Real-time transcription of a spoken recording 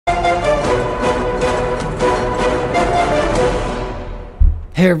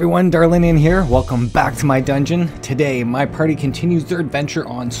Hey everyone, Darlinian here. Welcome back to my dungeon. Today, my party continues their adventure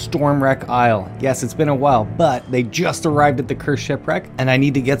on Stormwreck Isle. Yes, it's been a while, but they just arrived at the Cursed Shipwreck, and I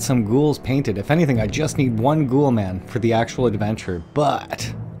need to get some ghouls painted. If anything, I just need one ghoul man for the actual adventure,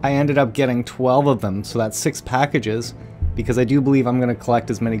 but I ended up getting 12 of them, so that's 6 packages, because I do believe I'm going to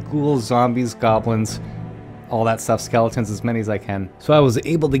collect as many ghouls, zombies, goblins, all that stuff, skeletons, as many as I can. So I was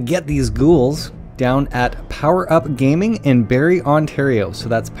able to get these ghouls down at Power Up Gaming in Barrie, Ontario. So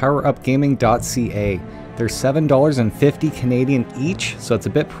that's powerupgaming.ca. They're $7.50 Canadian each, so it's a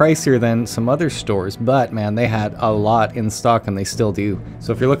bit pricier than some other stores, but man, they had a lot in stock and they still do.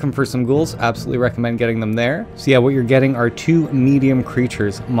 So if you're looking for some ghouls, absolutely recommend getting them there. So yeah, what you're getting are 2 medium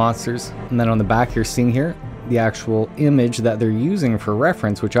creatures, monsters, and then on the back you're seeing here the actual image that they're using for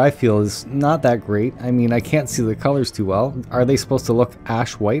reference, which I feel is not that great. I mean, I can't see the colors too well. Are they supposed to look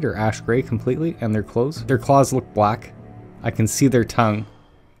ash white or ash gray completely? And their clothes? Their claws look black. I can see their tongue.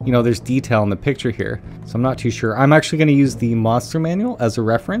 You know, there's detail in the picture here, so I'm not too sure. I'm actually going to use the monster manual as a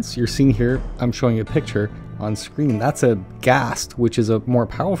reference. You're seeing here, I'm showing you a picture on screen. That's a ghast, which is a more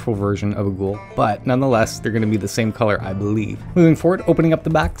powerful version of a ghoul, but nonetheless, they're going to be the same color, I believe. Moving forward, opening up the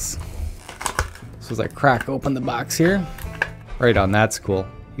backs. So as I crack open the box here, right on, that's cool.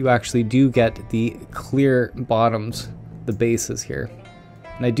 You actually do get the clear bottoms, the bases here.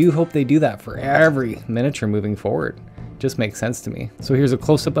 And I do hope they do that for every miniature moving forward. Just makes sense to me. So here's a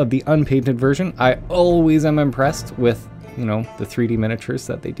close-up of the unpainted version. I always am impressed with, you know, the 3D miniatures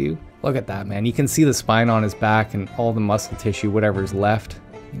that they do. Look at that, man. You can see the spine on his back and all the muscle tissue, whatever's left.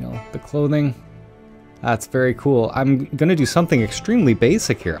 You know, the clothing. That's very cool. I'm gonna do something extremely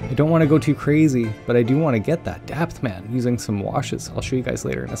basic here. I don't want to go too crazy, but I do want to get that depth, man, using some washes. I'll show you guys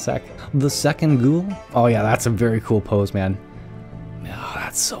later in a sec. The second ghoul. Oh yeah, that's a very cool pose, man. Oh,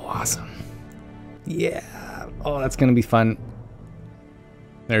 that's so awesome. Yeah. Oh, that's gonna be fun.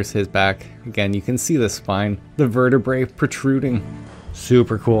 There's his back. Again, you can see the spine, the vertebrae protruding.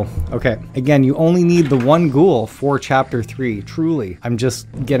 Super cool. Okay, again, you only need the one ghoul for chapter 3, truly. I'm just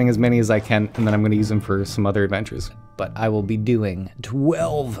getting as many as I can, and then I'm going to use them for some other adventures. But I will be doing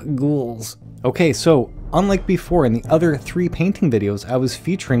 12 ghouls. Okay, so unlike before in the other 3 painting videos, I was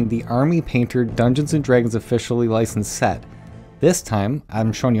featuring the Army Painter Dungeons and Dragons officially licensed set. This time,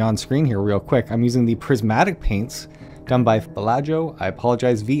 I'm showing you on screen here real quick, I'm using the Prismatic paints done by Vallejo. I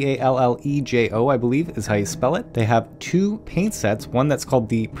apologize, V-A-L-L-E-J-O, I believe is how you spell it. They have 2 paint sets, one that's called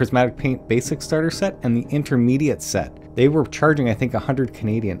the Prismatic Paint Basic Starter Set and the Intermediate Set. They were charging, I think, 100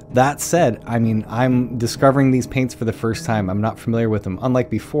 Canadian. That said, I mean, I'm discovering these paints for the first time. I'm not familiar with them.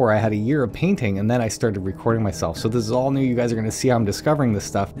 Unlike before, I had a year of painting and then I started recording myself. So this is all new. You guys are going to see how I'm discovering this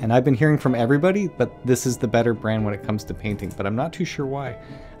stuff. And I've been hearing from everybody, but this is the better brand when it comes to painting, but I'm not too sure why.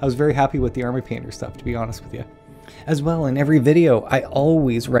 I was very happy with the Army Painter stuff, to be honest with you. As well, in every video, I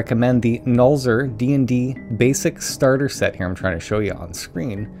always recommend the Nolzur D&D Basic Starter Set. Here I'm trying to show you on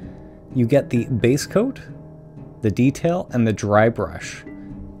screen. You get the base coat, the detail, and the dry brush.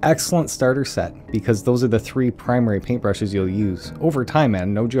 Excellent starter set, because those are the 3 primary paintbrushes you'll use. Over time,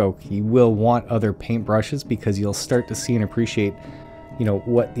 man, no joke, you will want other paintbrushes because you'll start to see and appreciate, you know,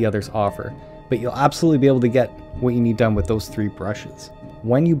 what the others offer. But you'll absolutely be able to get what you need done with those 3 brushes.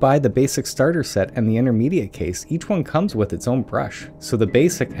 When you buy the basic starter set and the intermediate case, each one comes with its own brush. So the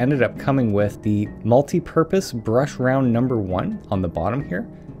basic ended up coming with the multi-purpose brush round number 1 on the bottom here,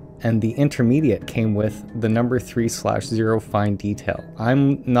 and the intermediate came with the number 3/0 fine detail.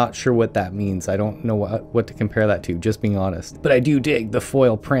 I'm not sure what that means. I don't know what to compare that to, just being honest. But I do dig the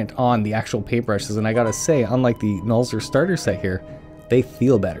foil print on the actual paintbrushes, and I gotta say, unlike the Nolzur starter set here, they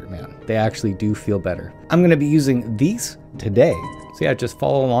feel better, man. They actually do feel better. I'm gonna be using these today. So yeah, just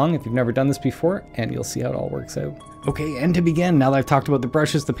follow along if you've never done this before and you'll see how it all works out. Okay, and to begin, now that I've talked about the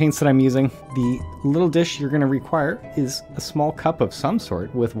brushes, the paints that I'm using, the little dish you're gonna require is a small cup of some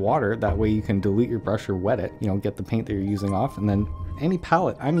sort with water. That way you can dilute your brush or wet it, you know, get the paint that you're using off, and then any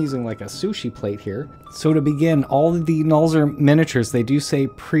palette. I'm using like a sushi plate here. So to begin, all of the Nolzur miniatures, they do say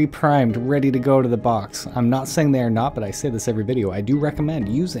pre-primed, ready to go to the box. I'm not saying they are not, but I say this every video. I do recommend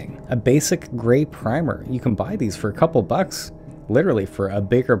using a basic gray primer. You can buy these for a couple bucks, literally for a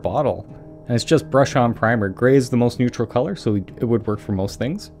bigger bottle. And it's just brush on primer. Gray is the most neutral color, so it would work for most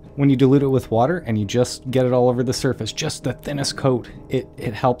things. When you dilute it with water and you just get it all over the surface, just the thinnest coat,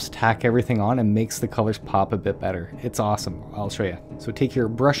 it helps tack everything on and makes the colors pop a bit better. It's awesome. I'll show you. So take your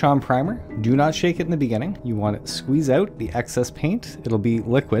brush on primer. Do not shake it in the beginning. You want to squeeze out the excess paint. It'll be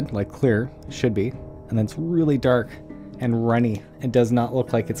liquid, like clear, should be. And then it's really dark and runny. It does not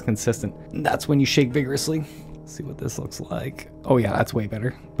look like it's consistent. That's when you shake vigorously. See what this looks like. Oh yeah, that's way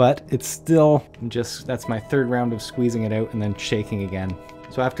better. But it's still just, that's my 3rd round of squeezing it out and then shaking again.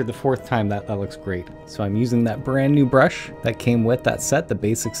 So after the 4th time, that looks great. So I'm using that brand new brush that came with that set, the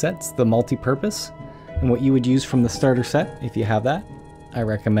basic set. It's the multi-purpose. And what you would use from the starter set, if you have that, I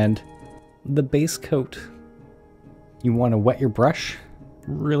recommend the base coat. You want to wet your brush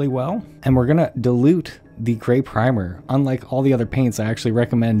really well. And we're gonna dilute the gray primer. Unlike all the other paints, I actually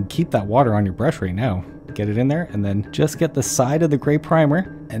recommend keep that water on your brush right now. Get it in there and then just get the side of the gray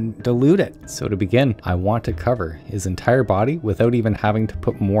primer and dilute it. So to begin, I want to cover his entire body without even having to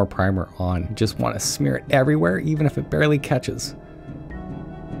put more primer on. You just want to smear it everywhere, even if it barely catches.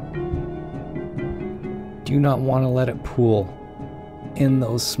 Do not want to let it pool in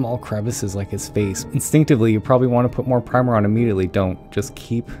those small crevices like his face. Instinctively, you probably want to put more primer on immediately. Don't. Just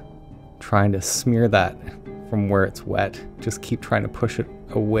keep trying to smear that from where it's wet. Just keep trying to push it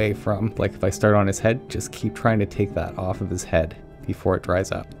away from, like if I start on his head, just keep trying to take that off of his head before it dries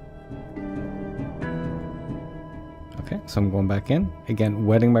up. Okay, so I'm going back in, again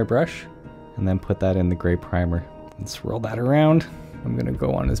wetting my brush, and then put that in the gray primer. And swirl that around. I'm gonna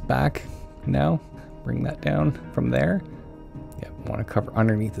go on his back now, bring that down from there. Yeah, want to cover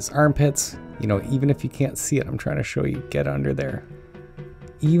underneath his armpits. You know, even if you can't see it, I'm trying to show you, get under there.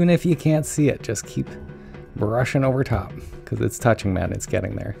 Even if you can't see it, just keep brushing over top, because it's touching, man, it's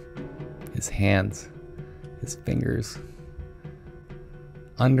getting there. His hands, his fingers,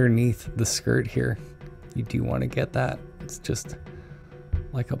 underneath the skirt here, you do want to get that. It's just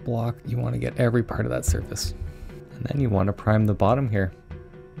like a block. You want to get every part of that surface. And then you want to prime the bottom here.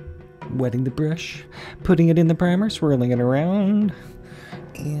 Wetting the brush, putting it in the primer, swirling it around,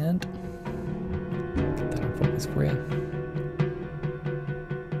 and get that in focus for you.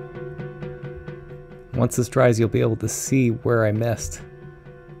 Once this dries, you'll be able to see where I missed.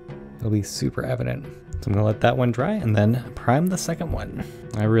 It'll be super evident. So I'm gonna let that one dry and then prime the second one.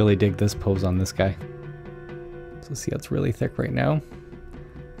 I really dig this pose on this guy. So see how it's really thick right now?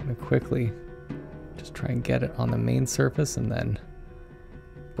 I'm gonna quickly just try and get it on the main surface and then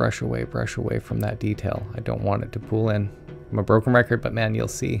brush away from that detail. I don't want it to pool in. I'm a broken record, but man, you'll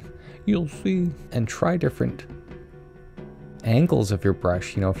see. You'll see. And try different angles of your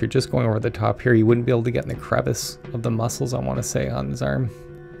brush. You know, if you're just going over the top here, you wouldn't be able to get in the crevice of the muscles, I want to say, on his arm.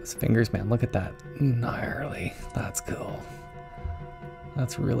 His fingers, man, look at that. Gnarly. That's cool.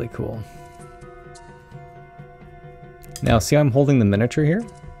 That's really cool. Now, see how I'm holding the miniature here?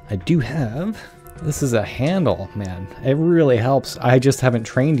 I do have, this is a handle, man. It really helps. I just haven't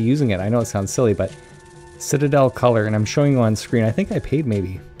trained using it. I know it sounds silly, but Citadel color, and I'm showing you on screen. I think I paid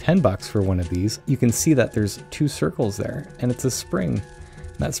maybe 10 bucks for one of these. You can see that there's 2 circles there, and it's a spring.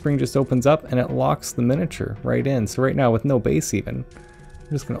 And that spring just opens up and it locks the miniature right in. So right now with no base even, I'm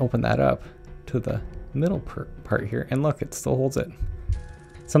just gonna open that up to the middle part here, and look, it still holds it.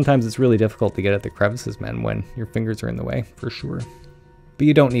 Sometimes it's really difficult to get at the crevices, man, when your fingers are in the way, for sure. But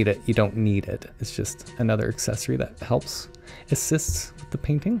you don't need it, you don't need it. It's just another accessory that helps, assists with the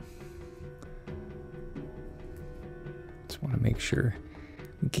painting. Just want to make sure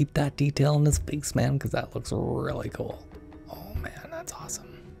we keep that detail in his face, man, because that looks really cool. Oh man, that's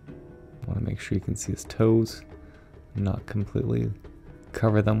awesome. Want to make sure you can see his toes, not completely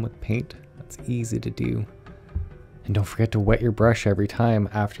cover them with paint. That's easy to do. And don't forget to wet your brush every time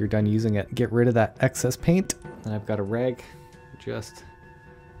after you're done using it. Get rid of that excess paint. And I've got a rag, just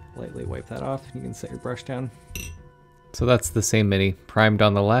lightly wipe that off. You can set your brush down. So that's the same mini, primed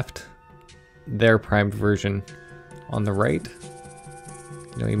on the left, their primed version on the right.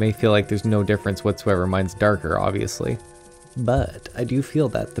 You know, you may feel like there's no difference whatsoever. Mine's darker, obviously, but I do feel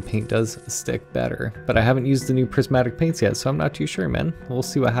that the paint does stick better. But I haven't used the new Prismatic paints yet, so I'm not too sure, man. We'll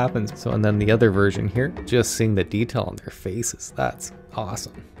see what happens. So, and then the other version here, just seeing the detail on their faces, that's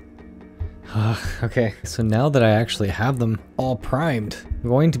awesome. Okay, so now that I actually have them all primed, I'm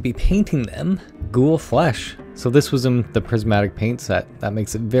going to be painting them ghoul flesh. So this was in the Prismatic paint set. That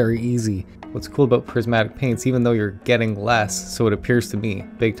makes it very easy. What's cool about Prismatic paints, even though you're getting less, so it appears to me,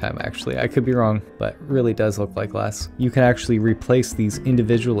 big time actually, I could be wrong, but really does look like less. You can actually replace these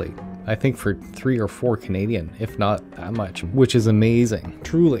individually. I think for 3 or 4 Canadian, if not that much, which is amazing,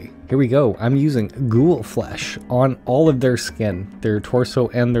 truly. Here we go, I'm using ghoul flesh on all of their skin, their torso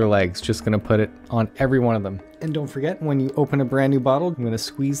and their legs, just gonna put it on every one of them. And don't forget, when you open a brand new bottle, I'm gonna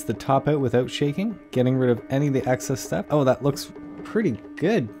squeeze the top out without shaking, getting rid of any of the excess stuff. Oh, that looks pretty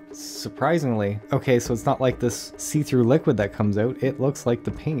good, surprisingly. Okay, so it's not like this see-through liquid that comes out. It looks like the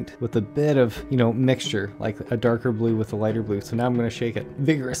paint with a bit of, you know, mixture, like a darker blue with a lighter blue. So now I'm gonna shake it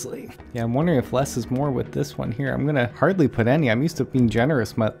vigorously. Yeah, I'm wondering if less is more with this one here. I'm gonna hardly put any. I'm used to being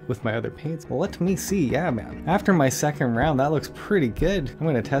generous with my other paints. Well, let me see. Yeah, man. After my second round, that looks pretty good. I'm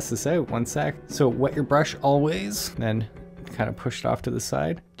gonna test this out. One sec. So wet your brush always, then kind of pushed off to the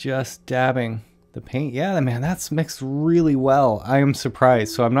side. Just dabbing the paint. Yeah, man, that's mixed really well. I am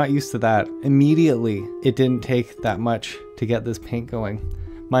surprised. So I'm not used to that. Immediately, it didn't take that much to get this paint going.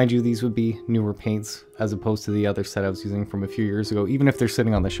 Mind you, these would be newer paints as opposed to the other set I was using from a few years ago, even if they're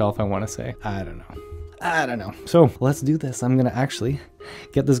sitting on the shelf, I want to say. I don't know. So let's do this. I'm going to actually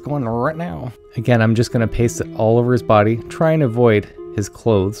get this going right now. Again, I'm just going to paste it all over his body, try and avoid his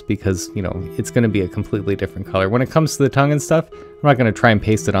clothes because, you know, it's going to be a completely different color. When it comes to the tongue and stuff, I'm not going to try and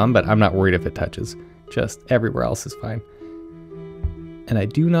paste it on, but I'm not worried if it touches. Just everywhere else is fine. And I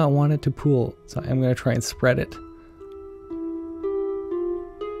do not want it to pool, so I'm going to try and spread it.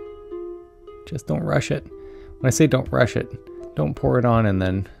 Just don't rush it. When I say don't rush it, don't pour it on and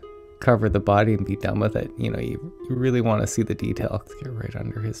then cover the body and be done with it. You know, you really want to see the detail. Let's get right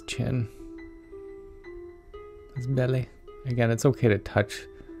under his chin. His belly. Again, it's okay to touch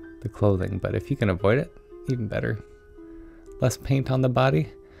the clothing, but if you can avoid it, even better. Less paint on the body.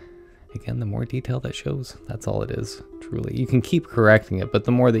 Again, the more detail that shows, that's all it is, truly. You can keep correcting it, but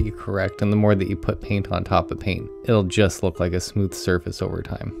the more that you correct and the more that you put paint on top of paint, it'll just look like a smooth surface over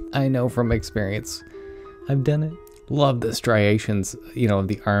time. I know from experience. I've done it. Love the striations, you know, of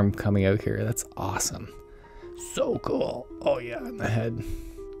the arm coming out here. That's awesome. So cool. Oh yeah, and the head.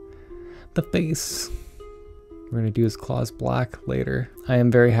 The face. We're going to do his claws black later. I am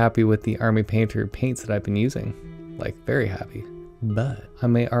very happy with the Army Painter paints that I've been using. Like, very happy. But I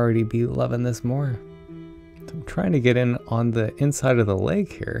may already be loving this more. So I'm trying to get in on the inside of the leg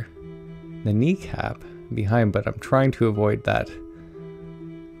here. The kneecap behind, but I'm trying to avoid that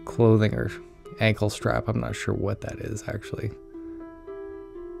clothing or ankle strap. I'm not sure what that is, actually.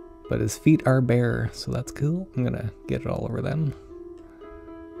 But his feet are bare, so that's cool. I'm going to get it all over them.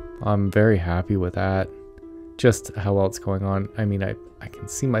 I'm very happy with that. Just how well it's going on. I mean, I can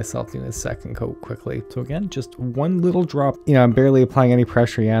see myself doing a second coat quickly. So again, just one little drop. You know, I'm barely applying any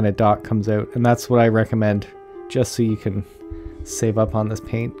pressure yet and a dot comes out. And that's what I recommend, just so you can save up on this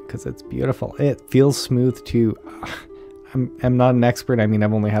paint because it's beautiful. It feels smooth too. I'm not an expert. I mean,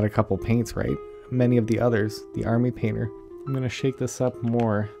 I've only had a couple paints, right? Many of the others, the Army Painter. I'm going to shake this up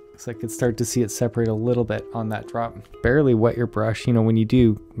more so I could start to see it separate a little bit on that drop. Barely wet your brush. You know, when you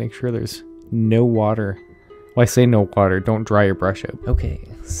do, make sure there's no water. Well, I say no water, don't dry your brush out. Okay,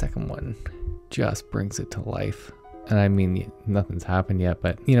 second one just brings it to life. And I mean, nothing's happened yet,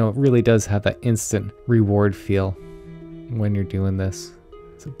 but you know, it really does have that instant reward feel when you're doing this.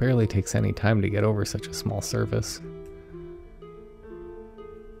 So it barely takes any time to get over such a small surface.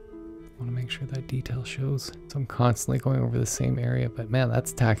 I want to make sure that detail shows. So I'm constantly going over the same area, but man,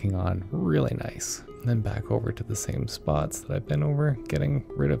 that's tacking on really nice. And then back over to the same spots that I've been over, getting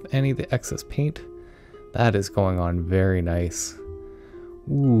rid of any of the excess paint. That is going on very nice.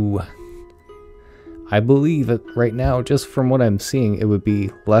 Ooh. I believe that right now, just from what I'm seeing, it would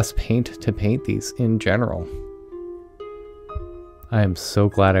be less paint to paint these in general. I am so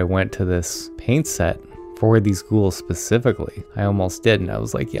glad I went to this paint set for these ghouls specifically. I almost did, and I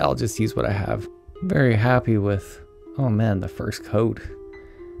was like, yeah, I'll just use what I have. Very happy with, oh man, the first coat.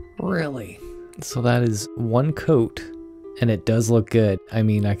 Really? So that is one coat. And it does look good. I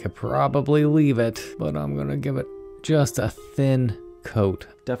mean, I could probably leave it, but I'm gonna give it just a thin coat.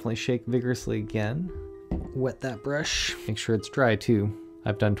 Definitely shake vigorously again. Wet that brush. Make sure it's dry too.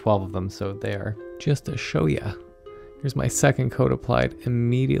 I've done 12 of them, so they are. Just to show ya. Here's my second coat applied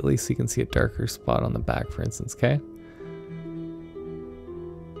immediately so you can see a darker spot on the back, for instance, okay?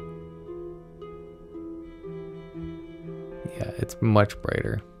 Yeah, it's much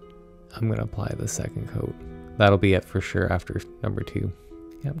brighter. I'm gonna apply the second coat. That'll be it for sure after number 2.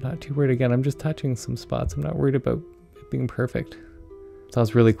 Yeah, I'm not too worried again. I'm just touching some spots. I'm not worried about it being perfect. So I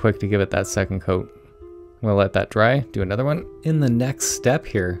was really quick to give it that second coat. I'm gonna let that dry, do another one. In the next step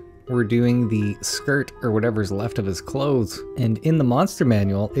here, we're doing the skirt or whatever's left of his clothes. And in the monster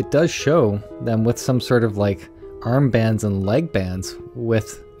manual, it does show them with some sort of like armbands and leg bands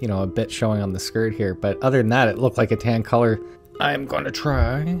with, you know, a bit showing on the skirt here. But other than that, it looked like a tan color. I'm gonna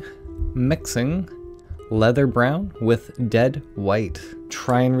try mixing leather brown with dead white.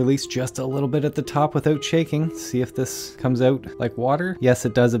 Try and release just a little bit at the top without shaking. See if this comes out like water. Yes,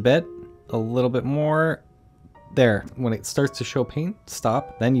 it does a bit. A little bit more. There. When it starts to show paint,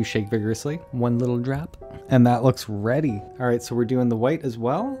 stop. Then you shake vigorously. One little drop. And that looks ready. All right, so we're doing the white as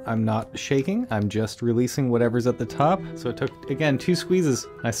well. I'm not shaking. I'm just releasing whatever's at the top. So it took, again, 2 squeezes.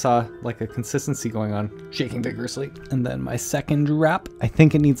 I saw like a consistency going on. Shaking vigorously. And then my second drop. I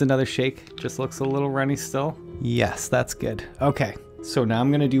think it needs another shake. Just looks a little runny still. Yes, that's good. Okay, so now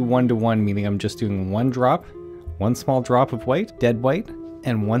I'm gonna do 1-to-1, meaning I'm just doing 1 drop, 1 small drop of white, dead white,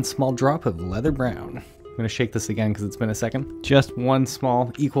 and 1 small drop of leather brown. I'm gonna shake this again because it's been a second. Just one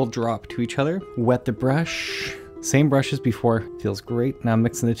small equal drop to each other. Wet the brush. Same brush as before. Feels great. Now I'm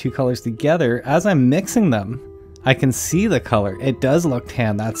mixing the two colors together. As I'm mixing them, I can see the color. It does look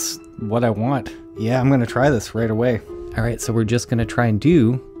tan. That's what I want. Yeah, I'm gonna try this right away. All right, so we're just gonna try and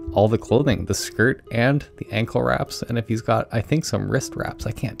do all the clothing, the skirt and the ankle wraps. And if he's got, I think, some wrist wraps,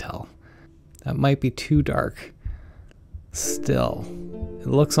 I can't tell. That might be too dark. Still, it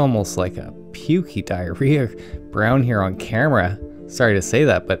looks almost like a pukey diarrhea brown here on camera. Sorry to say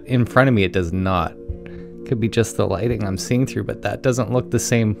that, but in front of me it does not. Could be just the lighting I'm seeing through, but that doesn't look the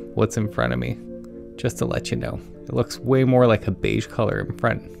same what's in front of me. Just to let you know, it looks way more like a beige color in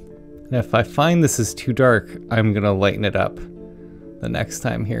front. And if I find this is too dark, I'm gonna lighten it up the next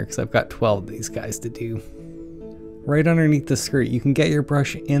time here because I've got 12 of these guys to do. Right underneath the skirt, you can get your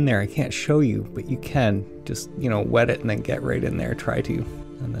brush in there. I can't show you, but you can. Just, you know, wet it and then get right in there, try to.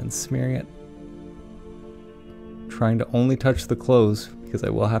 And then smearing it. Trying to only touch the clothes because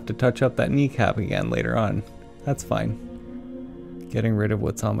I will have to touch up that kneecap again later on. That's fine. Getting rid of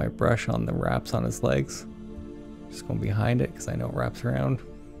what's on my brush on the wraps on his legs. Just going behind it because I know it wraps around.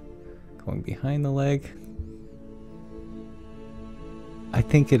 Going behind the leg. I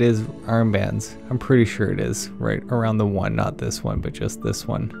think it is armbands. I'm pretty sure it is right around the one, not this one, but just this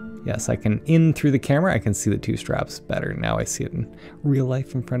one. Yes, I can, in through the camera, I can see the two straps better. Now I see it in real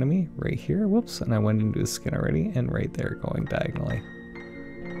life in front of me, right here. Whoops, and I went into his skin already, and right there going diagonally.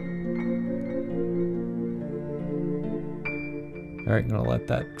 All right, I'm gonna let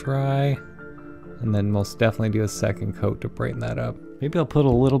that dry, and then most definitely do a second coat to brighten that up. Maybe I'll put a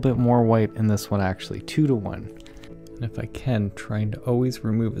little bit more white in this one actually, 2 to 1. And if I can, trying to always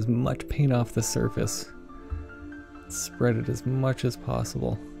remove as much paint off the surface. Spread it as much as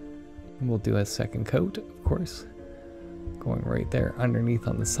possible. And we'll do a second coat, of course. Going right there underneath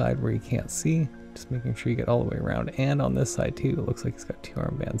on the side where you can't see. Just making sure you get all the way around. And on this side too, it looks like he's got 2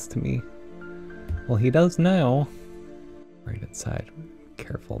 armbands to me. Well, he does now. Right inside.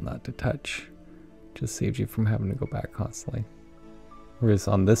 Careful not to touch. Just saves you from having to go back constantly. Whereas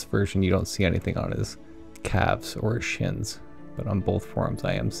on this version, you don't see anything on his calves or his shins, but on both forms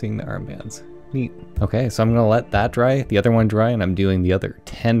I am seeing the armbands. Neat. Okay, so I'm gonna let that dry, the other one dry, and I'm doing the other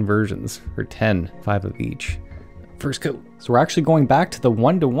 10 versions, or 10, 5 of each. First coat. So we're actually going back to the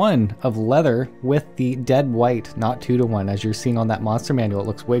 1 to 1 of leather with the dead white, not 2 to 1. As you're seeing on that monster manual, it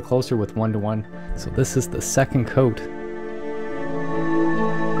looks way closer with 1 to 1. So this is the second coat.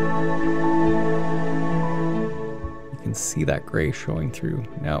 You can see that gray showing through.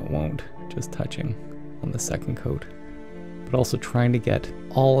 Now it won't, just touching on the second coat, but also trying to get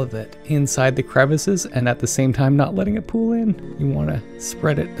all of it inside the crevices and at the same time not letting it pool in. You want to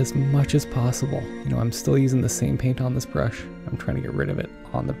spread it as much as possible. You know, I'm still using the same paint on this brush. I'm trying to get rid of it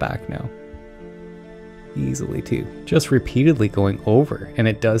on the back now. Easily too. Just repeatedly going over, and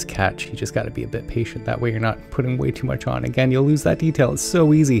it does catch. You just got to be a bit patient. That way you're not putting way too much on. Again, you'll lose that detail. It's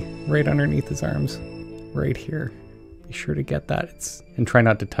so easy. Right underneath his arms. Right here. Be sure to get that. And try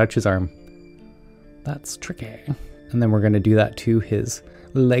not to touch his arm. That's tricky. And then we're going to do that to his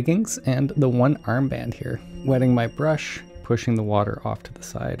leggings and the one armband here. Wetting my brush, pushing the water off to the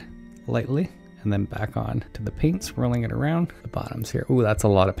side lightly, and then back on to the paint, swirling it around the bottoms here. Ooh, that's a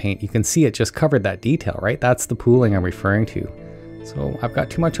lot of paint. You can see it just covered that detail, right? That's the pooling I'm referring to. So I've got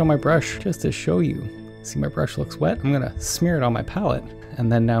too much on my brush just to show you. See, my brush looks wet. I'm going to smear it on my palette.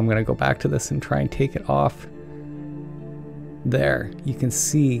 And then now I'm going to go back to this and try and take it off. There, you can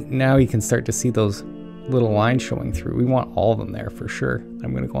see, now you can start to see those little lines showing through. We want all of them there for sure. I'm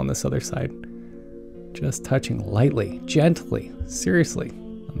going to go on this other side. Just touching lightly, gently, seriously,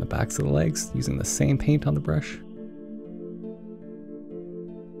 on the backs of the legs, using the same paint on the brush.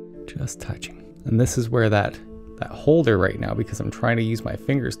 Just touching. And this is where that holder right now, because I'm trying to use my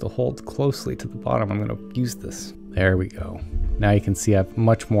fingers to hold closely to the bottom, I'm going to use this. There we go. Now you can see I have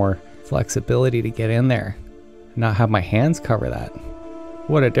much more flexibility to get in there. Not have my hands cover that.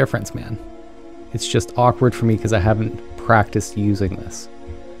 What a difference, man. It's just awkward for me because I haven't practiced using this.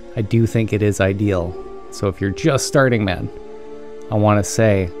 I do think it is ideal. So if you're just starting, man, I want to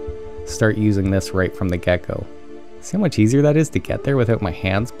say, start using this right from the get-go. See how much easier that is to get there without my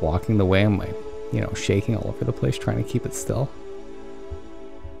hands blocking the way and my, shaking all over the place trying to keep it still.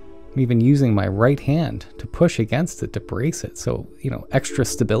 I'm even using my right hand to push against it to brace it. So, extra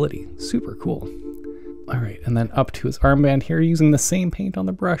stability. Super cool. All right, and then up to his armband here using the same paint on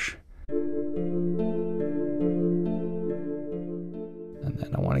the brush. And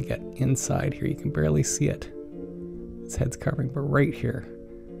then I want to get inside here. You can barely see it. His head's covering, but right here.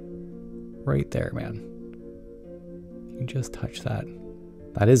 Right there, man. You can just touch that.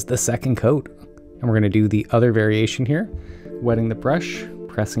 That is the second coat. And we're gonna do the other variation here, wetting the brush,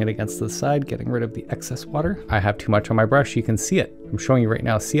 pressing it against the side, getting rid of the excess water. I have too much on my brush, you can see it. I'm showing you right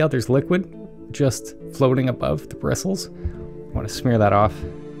now. See how there's liquid just floating above the bristles? I want to smear that off.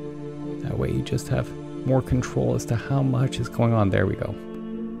 That way you just have more control as to how much is going on. There we go.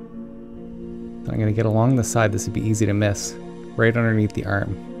 I'm gonna get along the side. This would be easy to miss. Right underneath the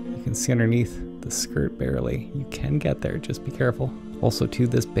arm. You can see underneath the skirt barely. You can get there, just be careful. Also to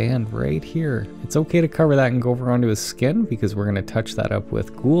this band right here. It's okay to cover that and go over onto his skin because we're gonna touch that up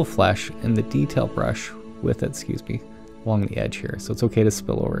with ghoul flesh and the detail brush with it, along the edge here. So it's okay to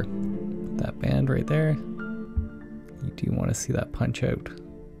spill over. That band right there. You do want to see that punch out.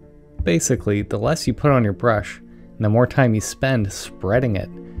 Basically, the less you put on your brush and the more time you spend spreading it,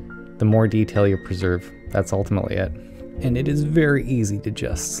 the more detail you preserve. That's ultimately it. And it is very easy to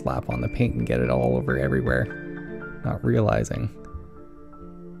just slap on the paint and get it all over everywhere, not realizing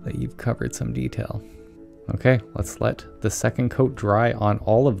that you've covered some detail. Okay, let's let the second coat dry on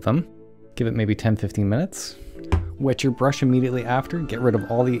all of them. Give it maybe 10-15 minutes. Wet your brush immediately after, get rid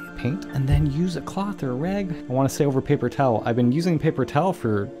of all the paint, and then use a cloth or a rag. I want to say over paper towel. I've been using paper towel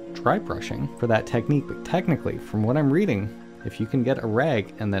for dry brushing for that technique, but technically, from what I'm reading, if you can get a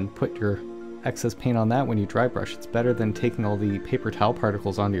rag and then put your excess paint on that when you dry brush, it's better than taking all the paper towel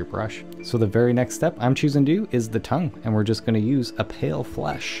particles onto your brush. So the very next step I'm choosing to do is the tongue, and we're just going to use a pale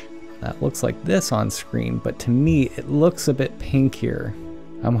flesh. That looks like this on screen, but to me it looks a bit pinkier.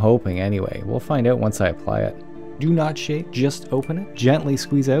 I'm hoping anyway. We'll find out once I apply it. Do not shake, just open it. Gently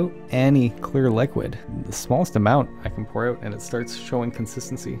squeeze out any clear liquid. The smallest amount I can pour out and it starts showing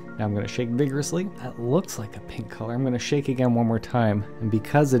consistency. Now I'm gonna shake vigorously. That looks like a pink color. I'm gonna shake again one more time. And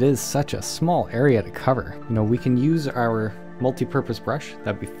because it is such a small area to cover, you know, we can use our multi-purpose brush,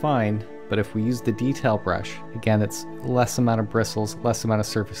 that'd be fine. But if we use the detail brush, again, it's less amount of bristles, less amount of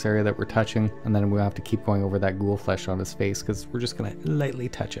surface area that we're touching, and then we'll have to keep going over that ghoul flesh on his face because we're just gonna lightly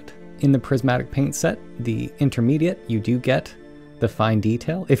touch it. In the Prismatic paint set, the intermediate, you do get the fine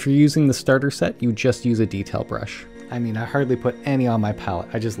detail. If you're using the starter set, you just use a detail brush. I mean, I hardly put any on my palette.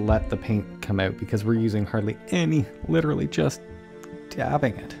 I just let the paint come out because we're using hardly any, literally just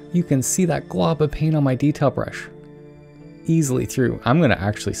dabbing it. You can see that glob of paint on my detail brush easily through. I'm gonna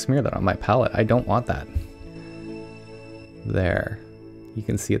actually smear that on my palette. I don't want that. There. You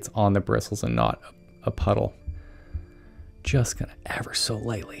can see it's on the bristles and not a puddle. Just gonna ever so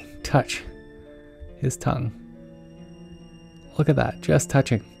lightly touch his tongue. Look at that, just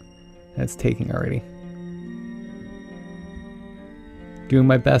touching. And it's taking already. Doing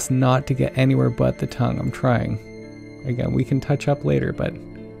my best not to get anywhere but the tongue. I'm trying. Again, we can touch up later, but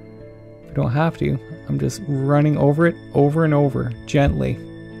I don't have to. I'm just running over it over and over, gently.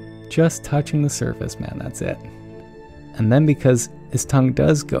 Just touching the surface, man, that's it. And then because his tongue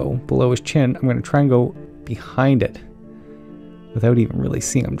does go below his chin, I'm gonna try and go behind it without even really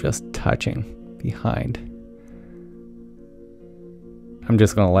seeing him, just touching behind. I'm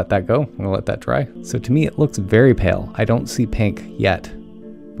just gonna let that go. I'm gonna let that dry. So to me, it looks very pale. I don't see pink yet,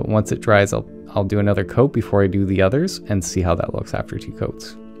 but once it dries, I'll do another coat before I do the others and see how that looks after 2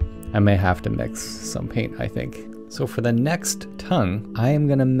 coats. I may have to mix some paint, I think. So for the next tongue, I am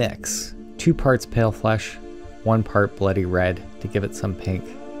gonna mix 2 parts pale flesh, 1 part bloody red to give it some pink.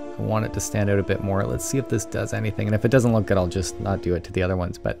 I want it to stand out a bit more. Let's see if this does anything. And if it doesn't look good, I'll just not do it to the other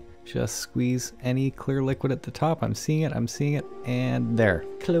ones, but just squeeze any clear liquid at the top. I'm seeing it, and there.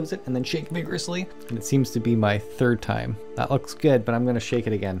 Close it and then shake vigorously. And it seems to be my 3rd time. That looks good, but I'm gonna shake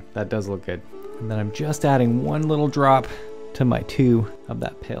it again. That does look good. And then I'm just adding 1 little drop to my 2 of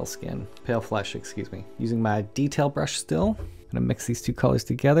that pale flesh, excuse me. Using my detail brush still. I'm gonna mix these 2 colors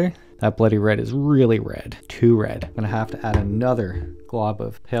together. That bloody red is really red, too red. I'm gonna have to add another glob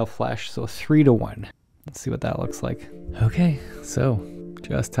of pale flesh, so 3 to 1. Let's see what that looks like. Okay, so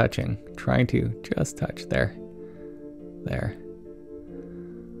just touching, trying to just touch there.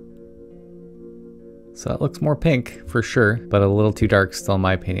 So that looks more pink for sure, but a little too dark still in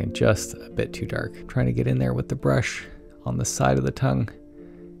my opinion, just a bit too dark. Trying to get in there with the brush on the side of the tongue,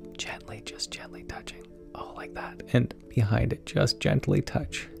 gently, just gently touching. Oh, like that. And behind it, just gently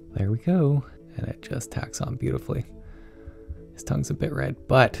touch. There we go. And it just tacks on beautifully. His tongue's a bit red,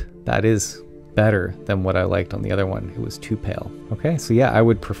 but that is better than what I liked on the other one. It was too pale. Okay, so yeah, I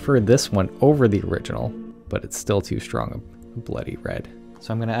would prefer this one over the original, but it's still too strong a bloody red.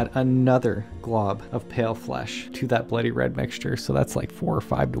 So I'm gonna add another glob of pale flesh to that bloody red mixture. So that's like 4 or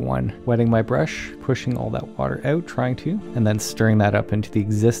 5 to 1. Wetting my brush, pushing all that water out, trying to, and then stirring that up into the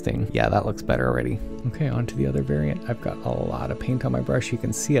existing. Yeah, that looks better already. Okay, on to the other variant. I've got a lot of paint on my brush. You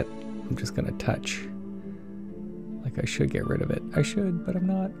can see it. I'm just gonna touch. Like I should get rid of it. I should, but I'm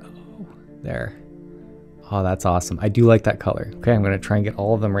not. Oh, there. Oh, that's awesome. I do like that color. Okay, I'm gonna try and get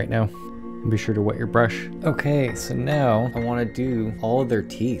all of them right now. Be sure to wet your brush. Okay, so now I want to do all of their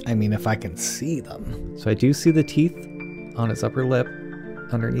teeth. I mean, if I can see them. So I do see the teeth on his upper lip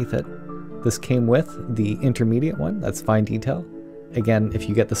underneath it. This came with the intermediate one. That's fine detail. Again, if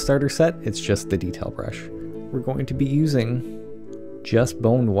you get the starter set, it's just the detail brush. We're going to be using just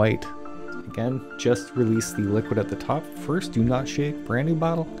bone white. Again, just release the liquid at the top. First, do not shake. Brand new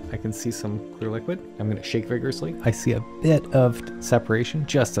bottle. I can see some clear liquid. I'm going to shake vigorously. I see a bit of separation,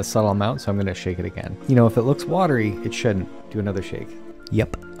 just a subtle amount, so I'm going to shake it again. You know, if it looks watery, it shouldn't. Do another shake.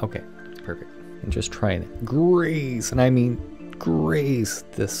 Yep. Okay, perfect. And just try and graze, and I mean graze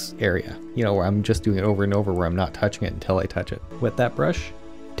this area. You know, where I'm just doing it over and over, where I'm not touching it until I touch it. Wet that brush.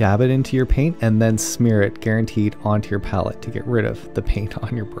 Dab it into your paint, and then smear it, guaranteed, onto your palette to get rid of the paint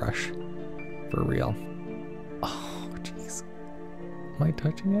on your brush. For real. Oh, jeez. Am I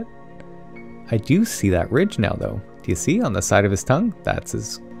touching it? I do see that ridge now, though. Do you see on the side of his tongue? That's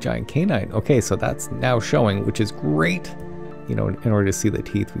his giant canine. Okay, so that's now showing, which is great. You know, in order to see the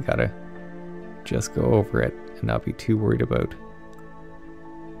teeth, we gotta just go over it and not be too worried about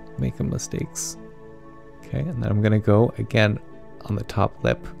making mistakes. Okay, and then I'm gonna go again on the top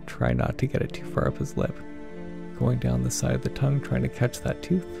lip. Try not to get it too far up his lip. Going down the side of the tongue, trying to catch that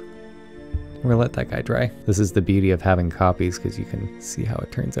tooth. We're gonna let that guy dry. This is the beauty of having copies, because you can see how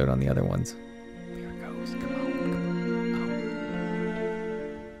it turns out on the other ones. Here it goes. Come on, come on.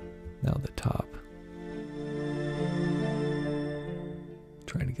 Oh. Now the top.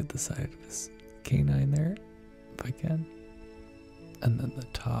 Trying to get the side of his canine there, if I can. And then the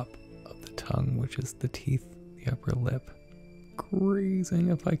top of the tongue, which is the teeth, the upper lip. Grazing,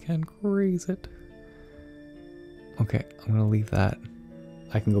 if I can graze it. Okay, I'm gonna leave that.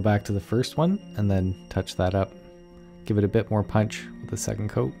 I can go back to the first one and then touch that up. Give it a bit more punch with the second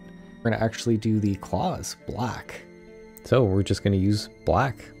coat. We're gonna actually do the claws black. So we're just gonna use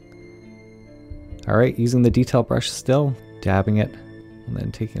black. All right, using the detail brush still, dabbing it, and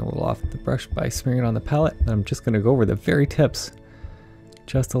then taking a little off the brush by smearing it on the palette. And I'm just gonna go over the very tips,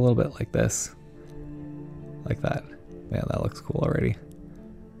 just a little bit like this, like that. Man, that looks cool already.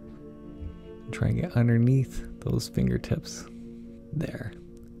 Try and get underneath those fingertips. There.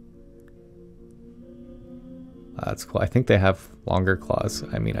 That's cool. I think they have longer claws.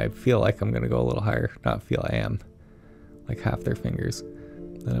 I mean, I feel like I'm gonna go a little higher. Not feel, I am. Like half their fingers.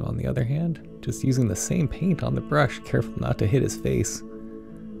 Then on the other hand, just using the same paint on the brush, careful not to hit his face.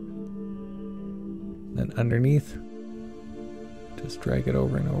 Then underneath, just drag it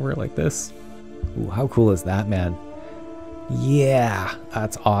over and over like this. Ooh, how cool is that, man? Yeah,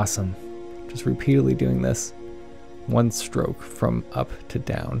 that's awesome. Just repeatedly doing this. One stroke from up to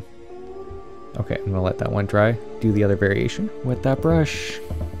down. Okay, I'm gonna let that one dry. Do the other variation. Wet that brush.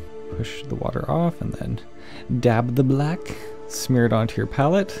 Push the water off and then dab the black. Smear it onto your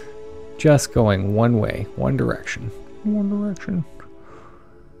palette. Just going one way, one direction. One direction.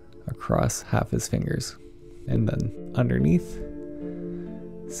 Across half his fingers. And then underneath,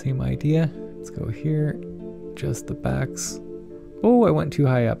 same idea. Let's go here. Just the backs. Oh, I went too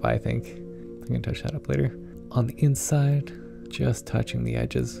high up, I think. I'm gonna touch that up later. On the inside, just touching the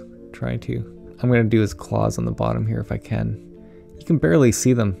edges, trying to. I'm gonna do his claws on the bottom here if I can. You can barely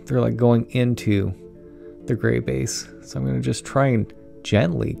see them. They're like going into the gray base. So I'm gonna just try and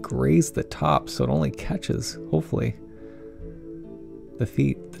gently graze the top so it only catches, hopefully, the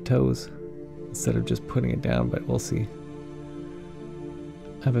feet, the toes, instead of just putting it down, but we'll see.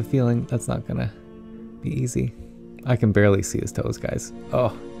 I have a feeling that's not gonna be easy. I can barely see his toes, guys.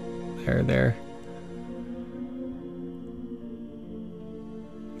 Oh, there.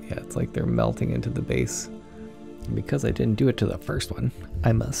 Yeah, it's like they're melting into the base. And because I didn't do it to the first one,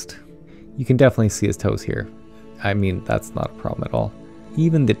 I must. You can definitely see his toes here. I mean, that's not a problem at all.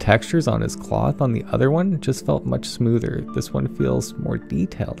 Even the textures on his cloth on the other one just felt much smoother. This one feels more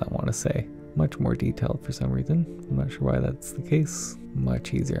detailed, I want to say. Much more detailed for some reason. I'm not sure why that's the case.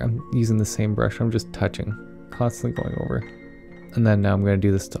 Much easier. I'm using the same brush. I'm just touching, constantly going over. And then now I'm going to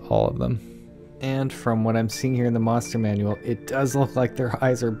do this to all of them. And from what I'm seeing here in the monster manual, it does look like their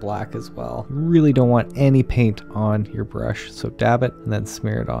eyes are black as well. You really don't want any paint on your brush, so dab it and then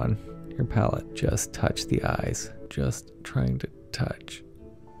smear it on your palette. Just touch the eyes. Just trying to touch.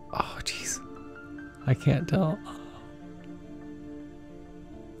 Oh, jeez. I can't tell.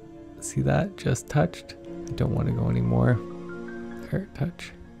 See that? Just touched. I don't want to go anymore. There,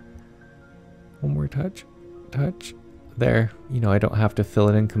 touch. One more touch. Touch. There. You know, I don't have to fill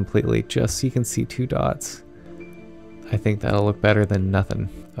it in completely, just so you can see 2 dots. I think that'll look better than nothing.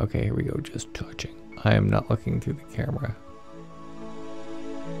 Okay, here we go. Just touching. I am not looking through the camera.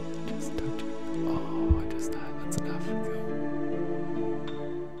 Just touching. Oh, just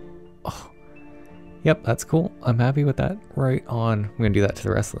Yep, that's cool. I'm happy with that. Right on. I'm going to do that to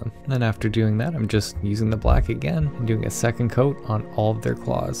the rest of them. And then after doing that, I'm just using the black again and doing a second coat on all of their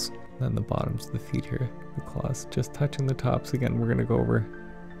claws. Then the bottoms of the feet here, the claws, just touching the tops. Again, we're going to go over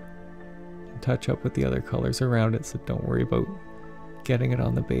and touch up with the other colors around it, so don't worry about getting it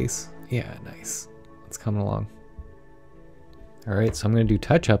on the base. Yeah, nice. It's coming along. All right, so I'm going to do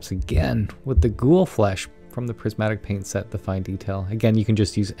touch-ups again with the ghoul flesh from the Prismatic paint set, the fine detail. Again, you can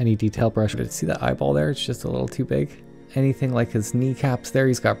just use any detail brush. But see that eyeball there? It's just a little too big. Anything like his kneecaps there,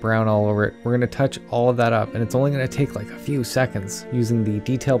 he's got brown all over it. We're going to touch all of that up, and it's only going to take like a few seconds using the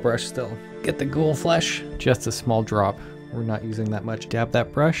detail brush still. Get the ghoul flesh, just a small drop. We're not using that much. Dab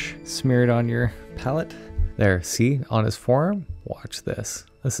that brush, smear it on your palette. There, see, on his forearm? Watch this.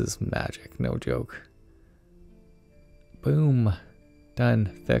 This is magic, no joke. Boom.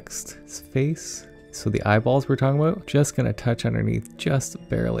 Done, fixed. His face. So the eyeballs we're talking about, just gonna touch underneath just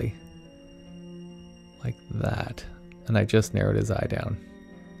barely. Like that. And I just narrowed his eye down.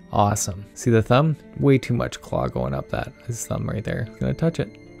 Awesome. See the thumb? Way too much claw going up that. His thumb right there. Gonna touch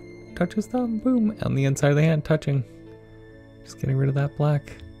it. Touch his thumb, boom. On the inside of the hand, touching. Just getting rid of that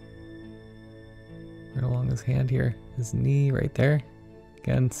black. Right along his hand here. His knee right there.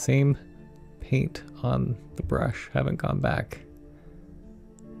 Again, same paint on the brush. Haven't gone back.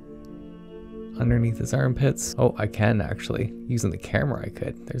 Underneath his armpits. Oh, I can actually. Using the camera I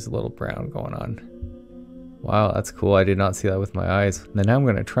could. There's a little brown going on. Wow, that's cool. I did not see that with my eyes. And then now I'm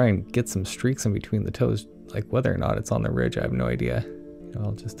going to try and get some streaks in between the toes. Like whether or not it's on the ridge, I have no idea.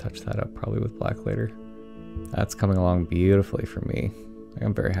 I'll just touch that up probably with black later. That's coming along beautifully for me.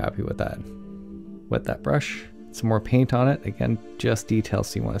 I'm very happy with that. Wet that brush. Some more paint on it. Again, just details,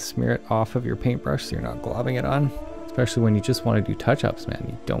 so you want to smear it off of your paintbrush so you're not globbing it on. Especially when you just want to do touch-ups, man.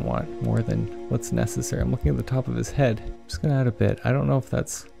 You don't want more than what's necessary. I'm looking at the top of his head. I'm just going to add a bit. I don't know if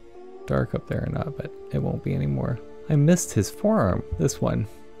that's dark up there or not, but it won't be anymore. I missed his forearm, this one.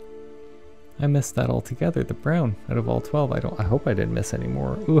 I missed that altogether, the brown out of all 12. I hope I didn't miss any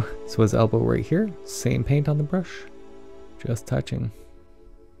more. Ooh. So his elbow right here, same paint on the brush. Just touching.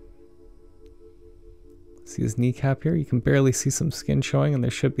 See his kneecap here? You can barely see some skin showing, and there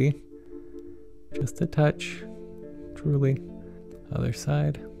should be. Just a touch. Truly. Other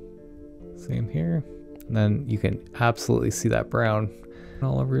side. Same here. And then you can absolutely see that brown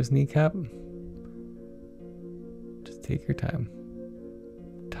all over his kneecap. Just take your time.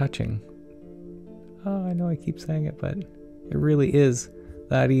 Touching. Oh, I know I keep saying it, but it really is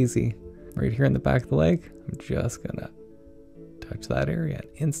that easy. Right here in the back of the leg, I'm just gonna touch that area.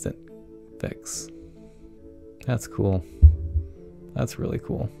 Instant fix. That's cool. That's really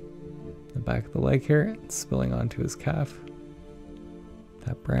cool. The back of the leg here, it's spilling onto his calf.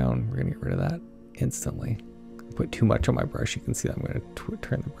 That brown, we're gonna get rid of that instantly. Put too much on my brush, you can see that I'm gonna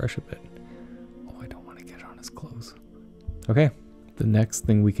turn the brush a bit. Oh, I don't want to get it on his clothes. Okay, the next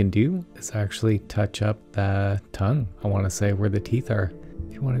thing we can do is actually touch up the tongue. I want to say where the teeth are.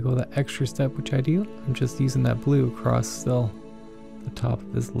 If you want to go the extra step, which I do, I'm just using that blue across still the top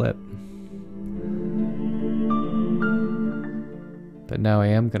of his lip. But now I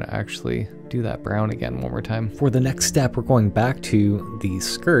am going to actually do that brown again one more time. For the next step, we're going back to the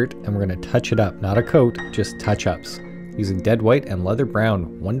skirt and we're going to touch it up. Not a coat, just touch-ups. Using dead white and leather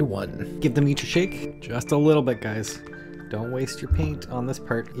brown, 1-to-1. Give them each a shake. Just a little bit, guys. Don't waste your paint on this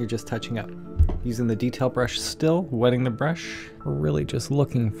part. You're just touching up. Using the detail brush still, wetting the brush. We're really just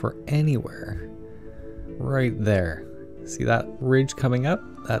looking for anywhere. Right there. See that ridge coming up?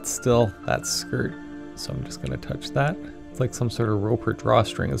 That's still that skirt. So I'm just going to touch that. It's like some sort of rope or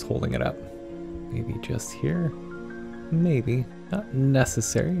drawstring is holding it up. Maybe just here. Maybe. Not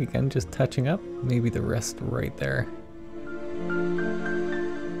necessary. Again, just touching up. Maybe the rest right there.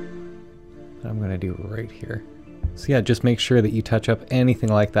 I'm going to do right here. So yeah, just make sure that you touch up anything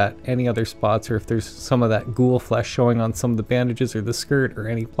like that, any other spots, or if there's some of that ghoul flesh showing on some of the bandages or the skirt or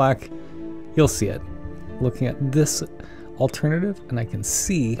any plaque, you'll see it. Looking at this alternative, and I can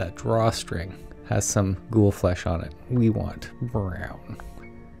see that drawstring has some ghoul flesh on it. We want brown.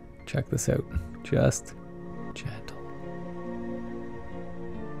 Check this out. Just gentle.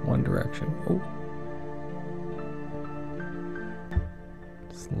 One direction. Oh.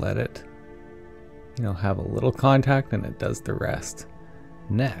 Just let it, have a little contact and it does the rest.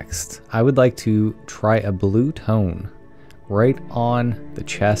 Next, I would like to try a blue tone right on the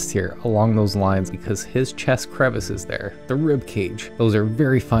chest here along those lines, because his chest crevices there, the rib cage, those are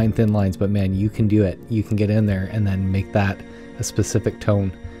very fine thin lines, but man, you can do it. You can get in there and then make that a specific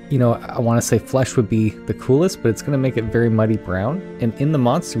tone. I want to say flesh would be the coolest, but it's going to make it very muddy brown. And in the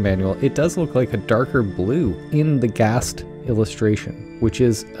monster manual, it does look like a darker blue in the gassed illustration. which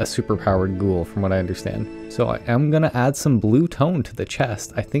is a superpowered ghoul from what I understand. So I am going to add some blue tone to the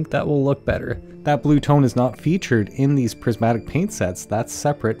chest. I think that will look better. That blue tone is not featured in these prismatic paint sets. That's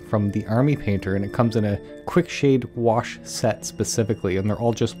separate from the army painter, and it comes in a Quickshade wash set specifically, and they're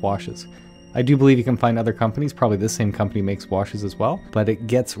all just washes. I do believe you can find other companies, probably this same company makes washes as well, but it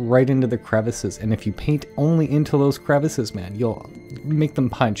gets right into the crevices, and if you paint only into those crevices, man, you'll make them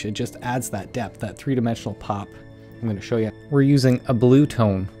punch. It just adds that depth, that three-dimensional pop. I'm going to show you. We're using a blue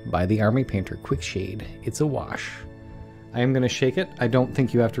tone by the army painter Quickshade. It's a wash. I am going to shake it. I don't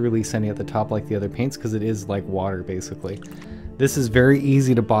think you have to release any at the top like the other paints because it is like water basically. This is very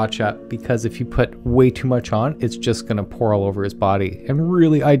easy to botch up because if you put way too much on, it's just going to pour all over his body. And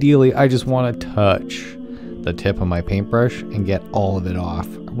really, ideally, I just want to touch the tip of my paintbrush and get all of it off.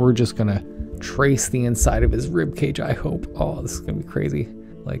 We're just going to trace the inside of his rib cage, I hope. Oh, this is going to be crazy.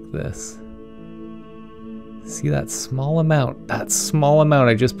 Like this. See that small amount? That small amount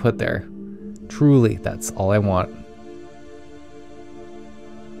I just put there. Truly, that's all I want.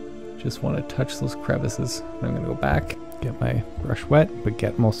 Just want to touch those crevices. I'm going to go back. Get my brush wet, but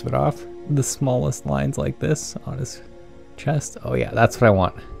get most of it off. The smallest lines like this on his chest. Oh yeah, that's what I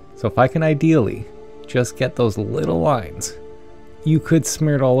want. So if I can ideally just get those little lines, you could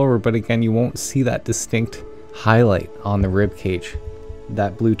smear it all over, but again, you won't see that distinct highlight on the rib cage.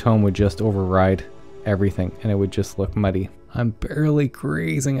 That blue tone would just override everything and it would just look muddy. I'm barely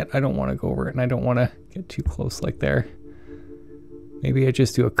grazing it. I don't want to go over it and I don't want to get too close like there. Maybe I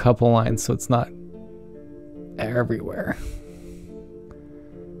just do a couple lines so it's not everywhere.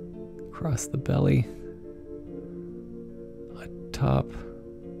 Across the belly, top.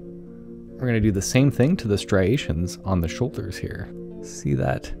 We're going to do the same thing to the striations on the shoulders here. See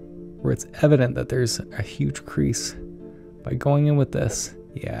that? Where it's evident that there's a huge crease. By going in with this,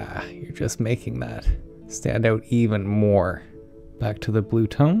 yeah, you're just making that stand out even more. Back to the blue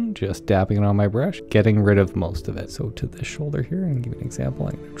tone, just dabbing it on my brush, getting rid of most of it. So to the shoulder here, and give you an example,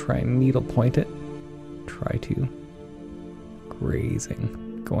 I'm going to try and needle point it. Try to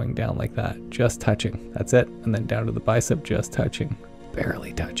grazing, going down like that, just touching. That's it. And then down to the bicep, just touching,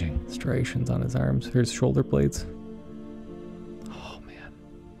 barely touching. Striations on his arms. Here's shoulder blades. Oh man,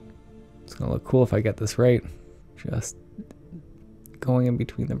 it's gonna look cool if I get this right. Just going in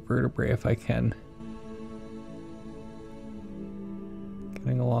between the vertebrae if I can.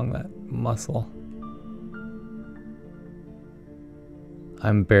 Getting along that muscle.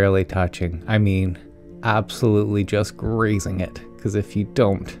 I'm barely touching. I mean, absolutely just grazing it, because if you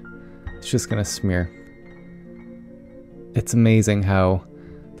don't, it's just gonna smear. It's amazing how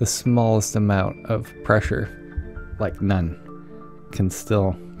the smallest amount of pressure, like none, can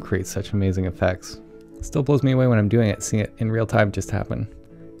still create such amazing effects. It still blows me away when I'm doing it, seeing it in real time just happen.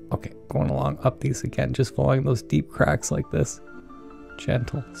 Okay, going along up these again, just following those deep cracks like this.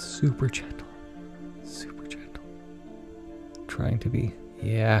 Gentle, super gentle, super gentle. Trying to be,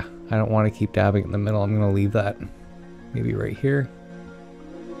 yeah, I don't want to keep dabbing in the middle. I'm going to leave that maybe right here.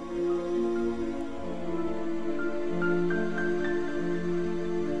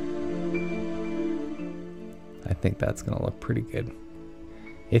 I think that's going to look pretty good.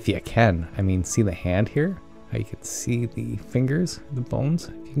 If you can, I mean, see the hand here? How you can see the fingers, the bones?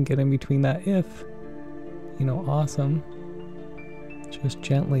 If you can get in between that, if, you know, awesome. Just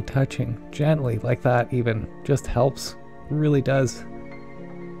gently touching, gently like that even, just helps, really does.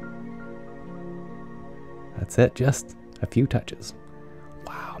 That's it, just a few touches.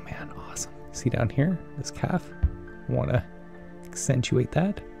 Wow, man, awesome. See down here, this calf? I want to accentuate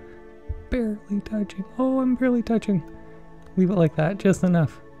that. Barely touching. Oh, I'm barely touching. Leave it like that, just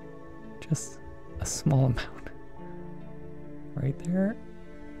enough. Just a small amount. Right there.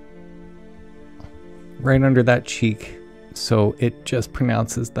 Right under that cheek. So it just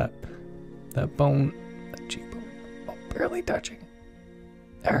pronounces that bone, that cheekbone. Oh, barely touching.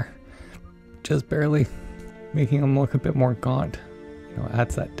 There. Just barely. Making him look a bit more gaunt. You know,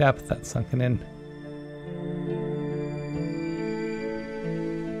 adds that depth, that sunken in.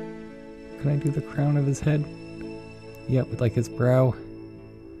 Can I do the crown of his head? Yep, with like his brow.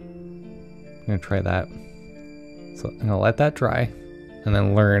 I'm gonna try that. So I'm gonna let that dry and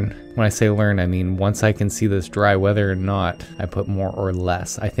then learn. When I say learn, I mean once I can see this dry, whether or not I put more or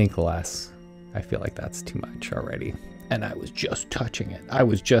less. I think less. I feel like that's too much already. And I was just touching it. I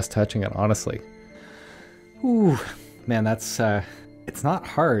was just touching it, honestly. Ooh, man, that's, it's not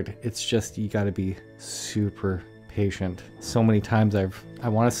hard. It's just, you gotta be super patient. So many times I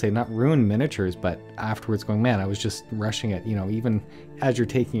want to say not ruined miniatures, but afterwards going, man, I was just rushing it. You know, even as you're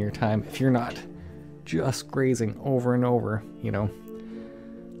taking your time, if you're not just grazing over and over, you know,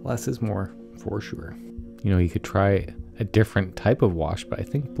 less is more for sure. You know, you could try a different type of wash, but I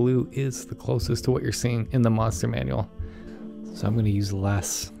think blue is the closest to what you're seeing in the monster manual. So I'm going to use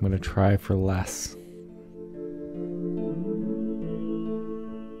less. I'm going to try for less.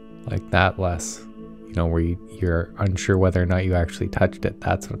 Like that less. You know, where you're unsure whether or not you actually touched it.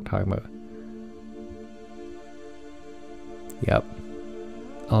 That's what I'm talking about. Yep.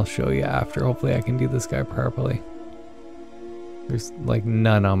 I'll show you after. Hopefully I can do this guy properly. There's like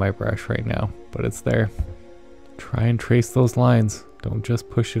none on my brush right now, but it's there. Try and trace those lines. Don't just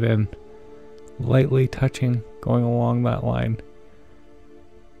push it in. Lightly touching, going along that line.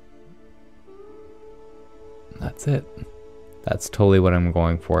 That's it. That's totally what I'm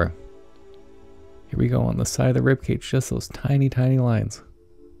going for. Here we go on the side of the ribcage, just those tiny, tiny lines.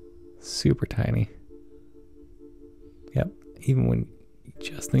 Super tiny. Yep, even when you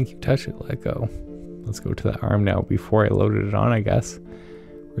just think you touch it, let go. Let's go to that arm now before I loaded it on, I guess.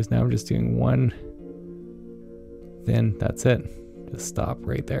 Whereas now I'm just doing one thin, that's it. Just stop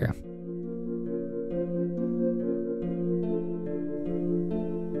right there.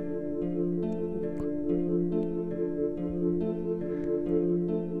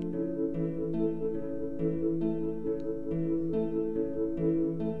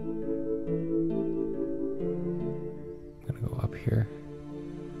 Here,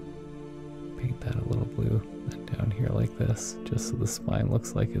 paint that a little blue, and down here like this, just so the spine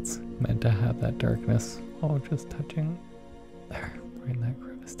looks like it's meant to have that darkness. Oh, just touching there, right in that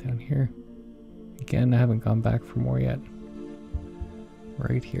crevice down here. Again, I haven't gone back for more yet.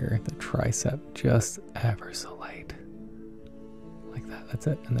 Right here, the tricep, just ever so light, like that. That's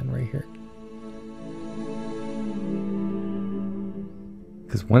it, and then right here.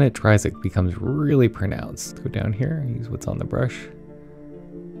 Because when it dries, it becomes really pronounced. Go down here, use what's on the brush.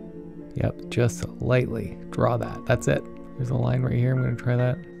 Yep, just lightly draw that. That's it. There's a line right here. I'm going to try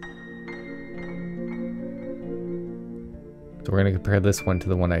that. So we're going to compare this one to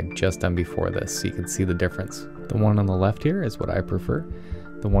the one I just done before this, so you can see the difference. The one on the left here is what I prefer.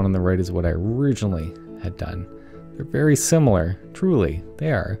 The one on the right is what I originally had done. They're very similar, truly,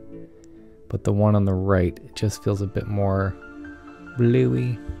 they are. But the one on the right, it just feels a bit more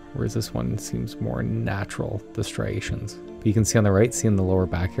bluey, whereas this one seems more natural, the striations. But you can see on the right, see in the lower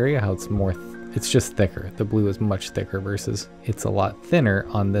back area how it's more, it's just thicker. The blue is much thicker versus it's a lot thinner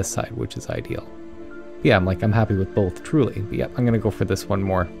on this side, which is ideal. But yeah, I'm happy with both, truly. But yeah, I'm gonna go for this one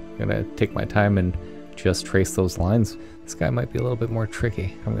more. I'm gonna take my time and just trace those lines. This guy might be a little bit more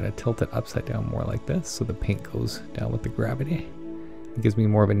tricky. I'm gonna tilt it upside down more like this so the paint goes down with the gravity. It gives me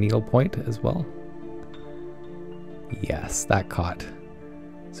more of a needle point as well. Yes, that caught.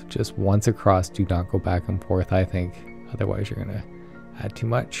 So just once across, do not go back and forth, I think. Otherwise you're gonna add too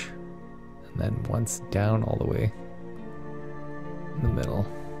much. And then once down all the way in the middle.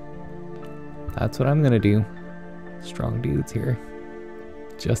 That's what I'm gonna do. Strong dudes here.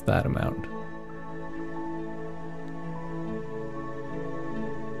 Just that amount.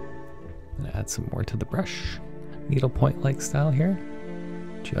 And add some more to the brush. Needlepoint like style here.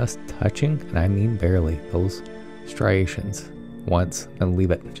 Just touching, and I mean barely, those striations once, then leave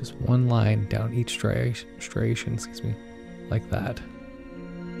it. Just one line down each striation, excuse me, like that.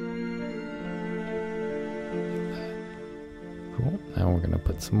 Cool. Now we're gonna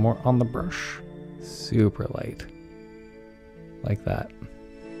put some more on the brush. Super light, like that.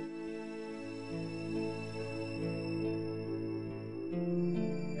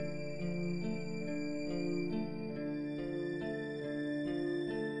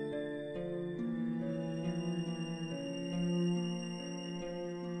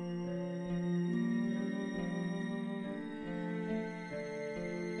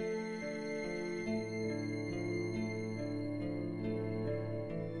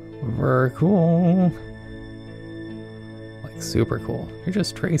 Very cool. Like super cool. You're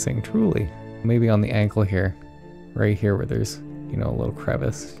just tracing, truly. Maybe on the ankle here, right here where there's, you know, a little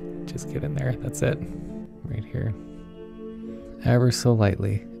crevice. Just get in there, that's it. Right here. Ever so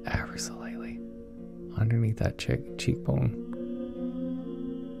lightly, underneath that cheekbone.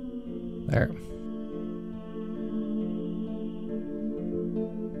 There.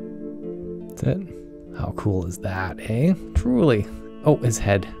 That's it. How cool is that, eh? Truly. Oh, his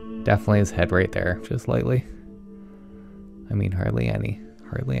head. Definitely his head right there, just lightly. I mean, hardly any.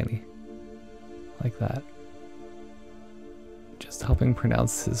 Like that. Just helping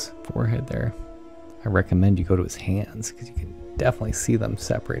pronounce his forehead there. I recommend you go to his hands because you can definitely see them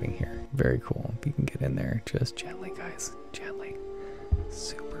separating here. Very cool. If you can get in there, just gently, guys. Gently.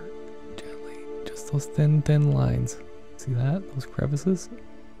 Super gently. Just those thin lines. See that? Those crevices?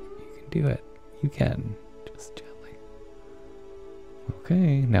 You can do it. You can. Just gently.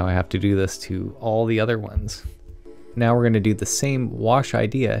 Okay, now I have to do this to all the other ones. Now we're going to do the same wash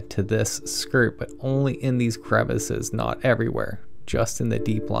idea to this skirt, but only in these crevices, not everywhere, just in the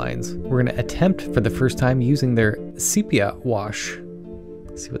deep lines. We're going to attempt for the first time using their sepia wash.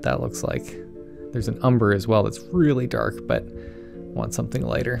 See what that looks like. There's an umber as well that's really dark, but want something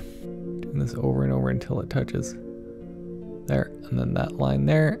lighter. Doing this over and over until it touches. There, and then that line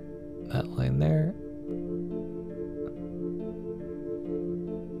there, that line there.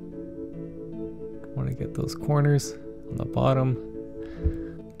 Want to get those corners on the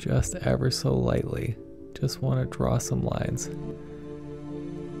bottom just ever so lightly. Just want to draw some lines.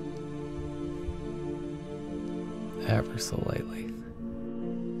 Ever so lightly.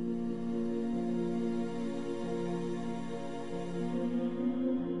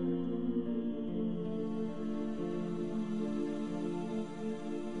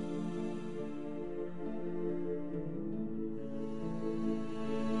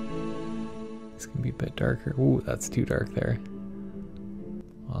 It's gonna be a bit darker. Ooh, that's too dark there.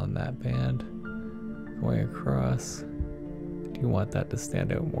 On that band. Going across. Do you want that to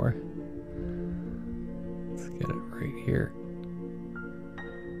stand out more? Let's get it right here.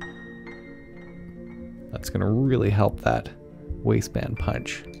 That's gonna really help that waistband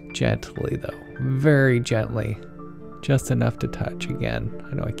punch. Gently though, very gently. Just enough to touch again.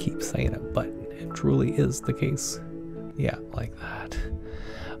 I know I keep saying it, but it truly is the case. Yeah, like that.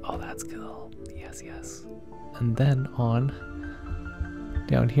 Oh, that's cool. Yes, yes. And then on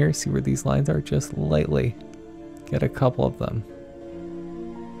down here, see where these lines are? Just lightly. Get a couple of them.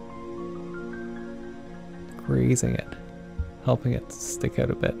 Grazing it. Helping it stick out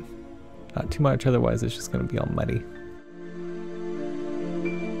a bit. Not too much, otherwise it's just going to be all muddy.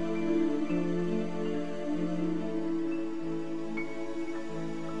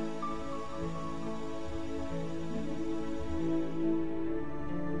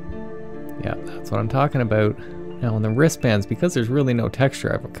 Yeah, that's what I'm talking about. Now on the wristbands, because there's really no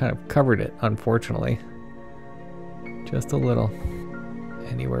texture, I've kind of covered it, unfortunately. Just a little.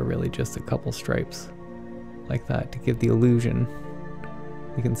 Anywhere really, just a couple stripes. Like that, to give the illusion.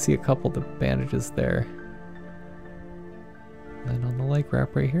 You can see a couple of the bandages there. And on the leg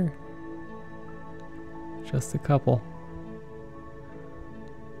wrap right here. Just a couple.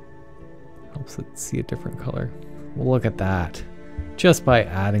 Helps it see a different color. Well, look at that. Just by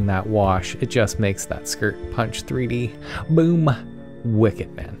adding that wash, it just makes that skirt punch 3D. Boom.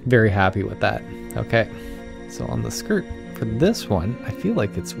 Wicked, man. Very happy with that. Okay. So on the skirt, for this one, I feel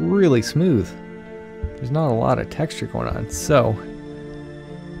like it's really smooth. There's not a lot of texture going on. So,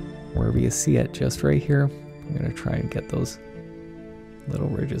 wherever you see it, just right here, I'm going to try and get those little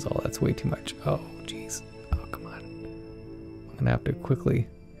ridges. Oh, that's way too much. Oh, jeez. Oh, come on. I'm going to have to quickly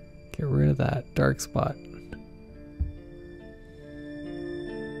get rid of that dark spot.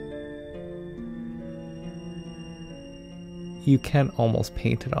 You can almost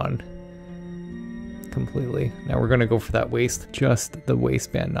paint it on completely. Now we're going to go for that waist, just the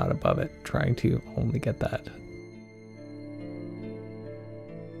waistband, not above it, trying to only get that.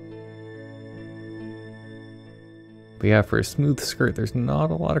 But yeah, for a smooth skirt, there's not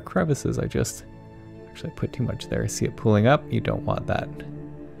a lot of crevices. I just actually put too much there. See it pulling up? You don't want that.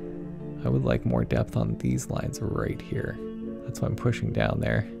 I would like more depth on these lines right here. That's why I'm pushing down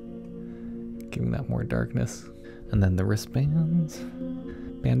there, giving that more darkness. And then the wristbands,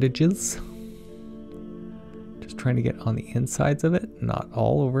 bandages. Just trying to get on the insides of it, not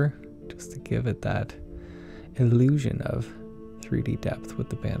all over, just to give it that illusion of 3D depth with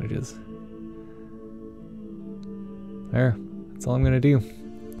the bandages. There, that's all I'm gonna do.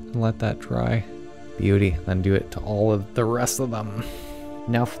 And let that dry. Beauty, then do it to all of the rest of them.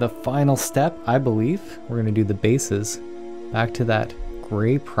 Now for the final step, I believe, we're gonna do the bases back to that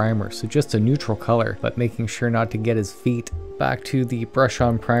gray primer. So just a neutral color, but making sure not to get his feet. Back to the brush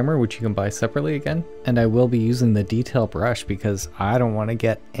on primer, which you can buy separately again. And I will be using the detail brush because I don't want to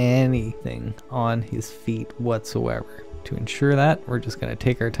get anything on his feet whatsoever. To ensure that, we're just going to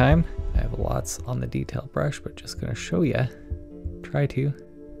take our time. I have lots on the detail brush, but just going to show you. Try to.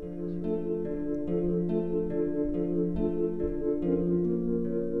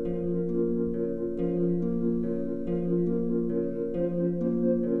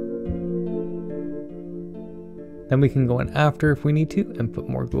 Then we can go in after if we need to and put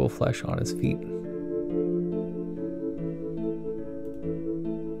more ghoul flesh on his feet.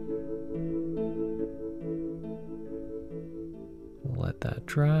 We'll let that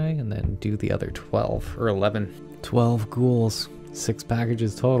dry and then do the other 12 or 11. 12 ghouls, 6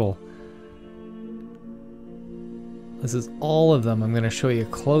 packages total. This is all of them. I'm going to show you a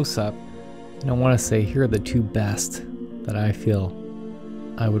close-up. And I want to say here are the 2 best that I feel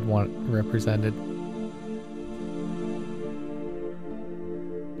I would want represented.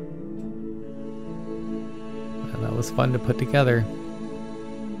 was fun to put together.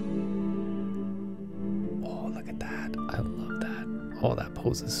 Oh, look at that. I love that. Oh, that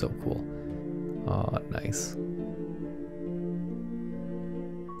pose is so cool. Oh, nice.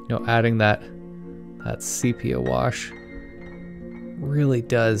 You know, adding that sepia wash really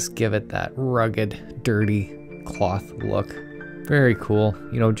does give it that rugged, dirty cloth look. Very cool.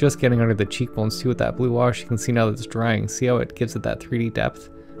 You know, just getting under the cheekbones too with that blue wash. You can see now that it's drying. See how it gives it that 3D depth?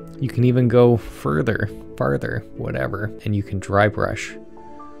 You can even go farther, whatever, and you can dry brush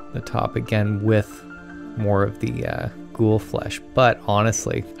the top again with more of the ghoul flesh. But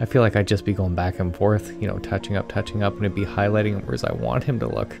honestly, I feel like I'd just be going back and forth, you know, touching up, and it'd be highlighting him, whereas I want him to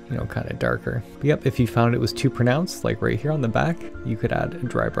look, you know, kind of darker. But yep, if you found it was too pronounced, like right here on the back, you could add a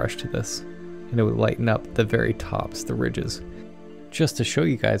dry brush to this, and it would lighten up the very tops, the ridges. Just to show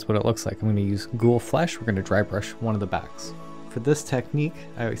you guys what it looks like, I'm going to use ghoul flesh. We're going to dry brush one of the backs. For this technique,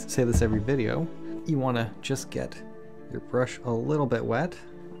 I always say this every video, you want to just get your brush a little bit wet.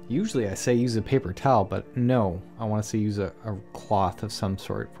 Usually I say use a paper towel, but no, I want to say use a cloth of some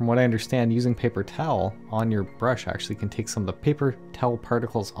sort. From what I understand, using paper towel on your brush actually can take some of the paper towel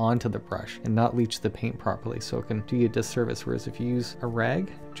particles onto the brush and not leach the paint properly, so it can do you a disservice. Whereas if you use a rag,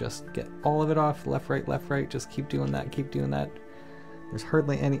 just get all of it off, left, right, just keep doing that, There's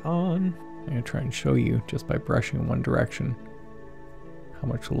hardly any on. I'm going to try and show you just by brushing in one direction how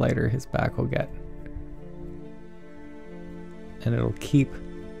much lighter his back will get. And it'll keep.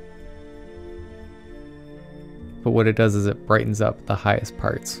 But what it does is it brightens up the highest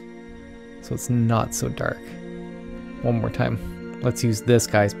parts, so it's not so dark. One more time. Let's use this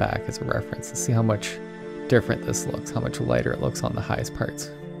guy's back as a reference. Let's see how much different this looks, how much lighter it looks on the highest parts.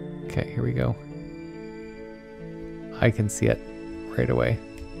 Okay, here we go. I can see it right away.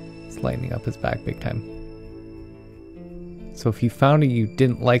 It's lightening up his back big time. So if you found you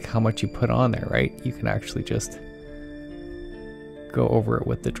didn't like how much you put on there, right, you can actually just go over it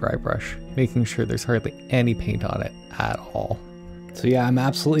with the dry brush, making sure there's hardly any paint on it at all. So yeah, I'm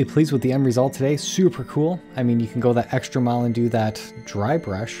absolutely pleased with the end result today. Super cool. I mean, you can go that extra mile and do that dry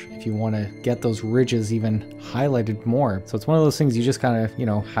brush if you want to get those ridges even highlighted more. So it's one of those things you just kind of, you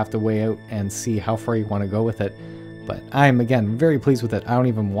know, have to weigh out and see how far you want to go with it. But I'm, again, very pleased with it. I don't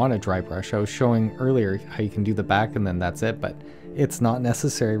even want a dry brush. I was showing earlier how you can do the back and then that's it, but it's not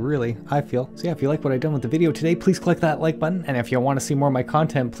necessary, really, I feel. So yeah, if you like what I've done with the video today, please click that like button. And if you want to see more of my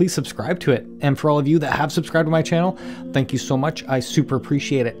content, please subscribe to it. And for all of you that have subscribed to my channel, thank you so much. I super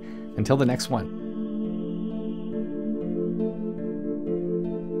appreciate it. Until the next one.